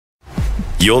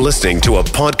You're listening to a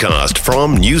podcast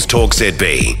from News Talk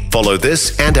ZB. Follow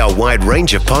this and our wide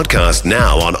range of podcasts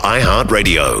now on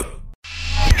iHeartRadio.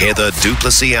 Heather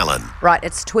Duplessis-Allen. Right,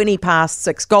 it's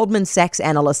 6:20. Goldman Sachs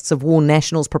analysts have warned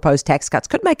National's proposed tax cuts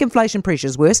could make inflation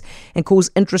pressures worse and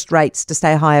cause interest rates to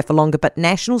stay higher for longer. But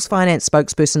National's finance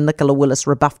spokesperson Nicola Willis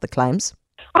rebuffed the claims.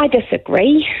 I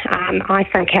disagree. I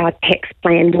think our tax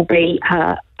plan will be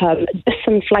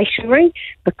disinflationary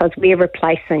because we're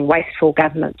replacing wasteful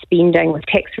government spending with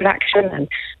tax reduction, and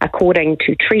according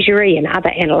to Treasury and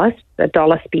other analysts, a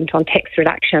dollar spent on tax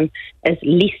reduction is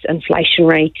less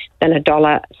inflationary than a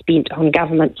dollar spent on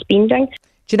government spending.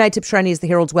 Jenee Tibshraeny is the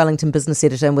Herald's Wellington business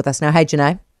editor and with us now. Hey,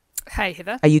 Jenee. Hey,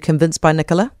 Heather. Are you convinced by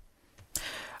Nicola?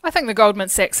 I think the Goldman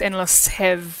Sachs analysts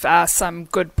have some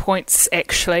good points,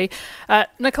 actually.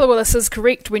 Nicola Willis is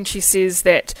correct when she says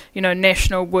that,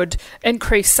 National would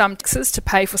increase some taxes to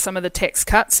pay for some of the tax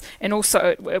cuts, and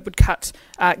also it would cut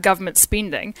government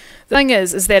spending. The thing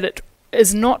is that it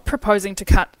is not proposing to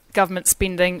cut government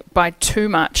spending by too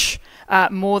much,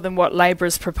 more than what Labor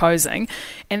is proposing.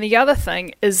 And the other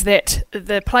thing is that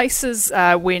the places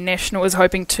where National is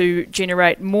hoping to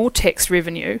generate more tax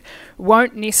revenue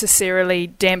won't necessarily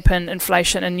dampen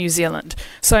inflation in New Zealand.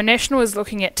 So National is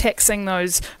looking at taxing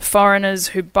those foreigners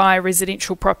who buy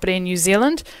residential property in New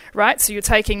Zealand, right? So you're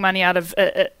taking money out of,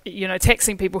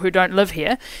 taxing people who don't live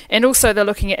here. And also they're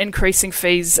looking at increasing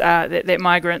fees that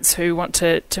migrants who want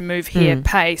to move here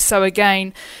pay. So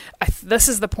again, this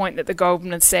is the point that the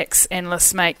Goldman Sachs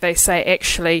analysts make. They say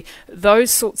actually those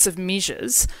sorts of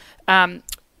measures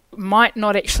might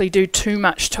not actually do too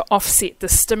much to offset the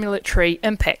stimulatory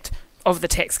impact of the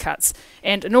tax cuts.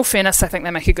 And in all fairness, I think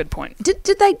they make a good point.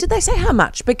 Did they say how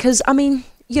much? Because,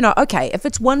 okay, if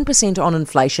it's 1% on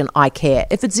inflation, I care.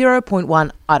 If it's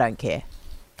 0.1, I don't care.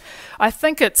 I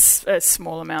think it's a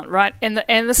small amount, right? And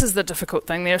this is the difficult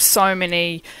thing. There are so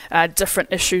many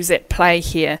different issues at play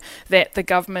here that the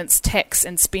government's tax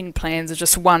and spend plans are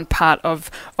just one part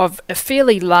of a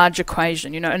fairly large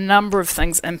equation. A number of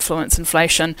things influence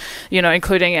inflation,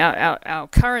 including our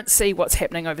currency, what's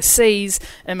happening overseas,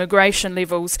 immigration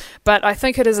levels. But I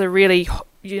think it is a really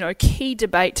key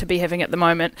debate to be having at the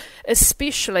moment,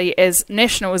 especially as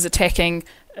National is attacking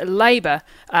Labor,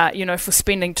 for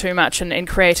spending too much and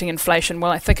creating inflation.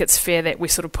 Well, I think it's fair that we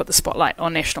sort of put the spotlight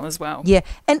on National as well. Yeah,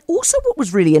 and also what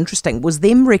was really interesting was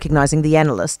them recognising, the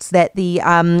analysts, that the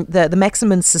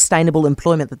maximum sustainable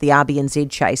employment that the RBNZ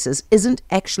chases isn't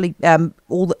actually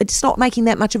it's not making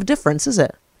that much of a difference, is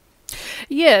it?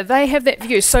 Yeah, they have that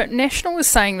view. So National is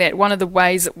saying that one of the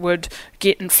ways it would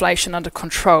get inflation under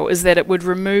control is that it would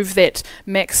remove that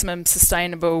maximum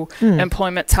sustainable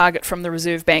employment target from the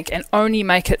Reserve Bank and only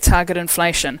make it target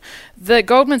inflation. The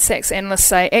Goldman Sachs analysts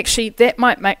say actually that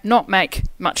might not make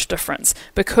much difference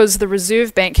because the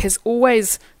Reserve Bank has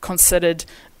always considered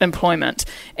employment.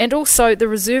 And also the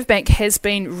Reserve Bank has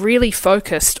been really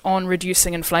focused on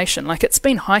reducing inflation. Like it's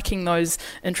been hiking those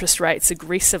interest rates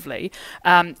aggressively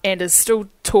and is still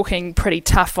talking pretty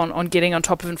tough on getting on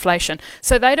top of inflation.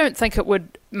 So they don't think it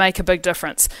would make a big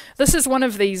difference. This is one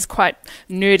of these quite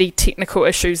nerdy technical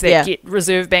issues that get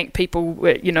Reserve Bank people,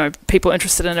 people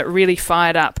interested in it really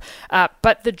fired up.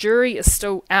 But the jury is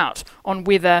still out on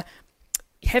whether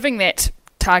having that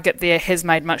target there has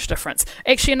made much difference.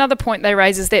 Actually, another point they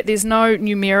raise is that there's no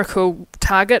numerical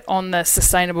target on the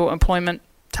sustainable employment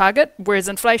target, whereas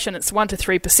inflation, it's 1% to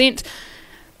 3%.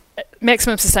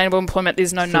 Maximum sustainable employment,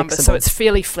 there's no number, so it's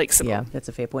fairly flexible. Yeah, that's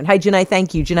a fair point. Hey, Jenee,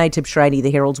 thank you. Jenee Tibshraeny,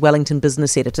 the Herald's Wellington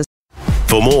business editor.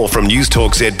 For more from News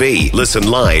Talk ZB, listen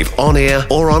live, on air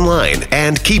or online,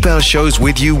 and keep our shows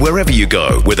with you wherever you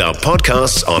go with our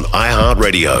podcasts on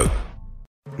iHeartRadio.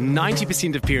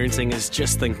 90% of parenting is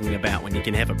just thinking about when you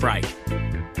can have a break.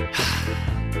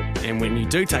 And when you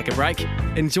do take a break,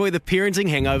 enjoy the Parenting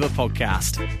Hangover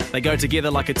podcast. They go together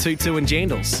like a tutu and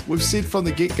jandals. We've said from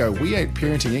the get-go, we ain't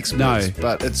parenting experts,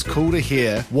 but it's cool to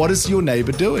hear, what is your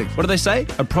neighbour doing? What do they say?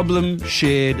 A problem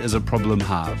shared is a problem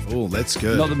halved. Oh, that's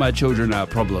good. Not that my children are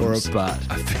problems, but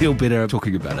I feel better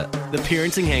talking about it. The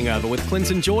Parenting Hangover with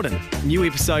Clinton Jordan. New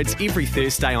episodes every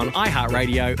Thursday on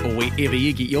iHeartRadio or wherever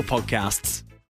you get your podcasts.